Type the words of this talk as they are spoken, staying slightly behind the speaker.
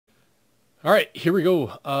All right, here we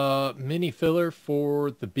go. Mini filler for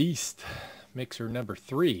the Beast, mixer number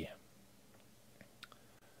 3.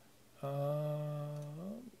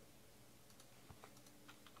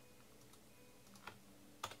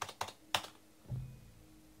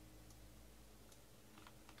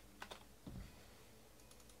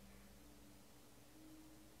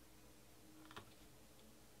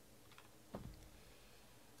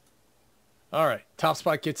 All right, top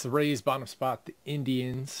spot gets the Rays, bottom spot the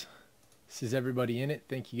Indians. This is everybody in it.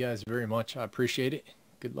 Thank you guys very much. I appreciate it.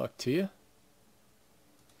 Good luck to you.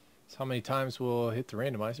 So how many times we'll hit the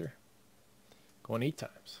randomizer? Going 8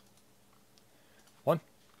 times. 1,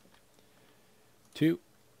 2,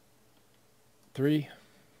 3,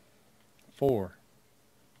 4,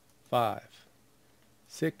 5,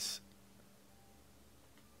 6,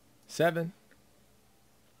 7,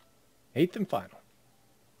 8th and final.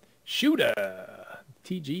 Shooter,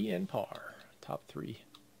 TG and par, top 3.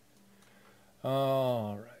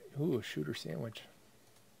 All right. Ooh, a shooter sandwich.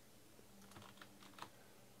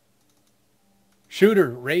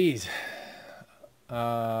 Shooter, Rays.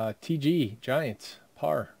 TG, Giants,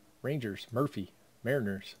 par. Rangers, Murphy,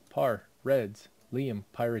 Mariners, par. Reds, Liam,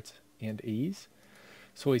 Pirates, and A's.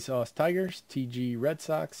 Soy Sauce, Tigers, TG, Red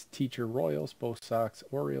Sox, Teacher, Royals, both Sox,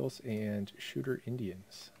 Orioles, and Shooter,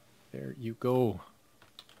 Indians. There you go.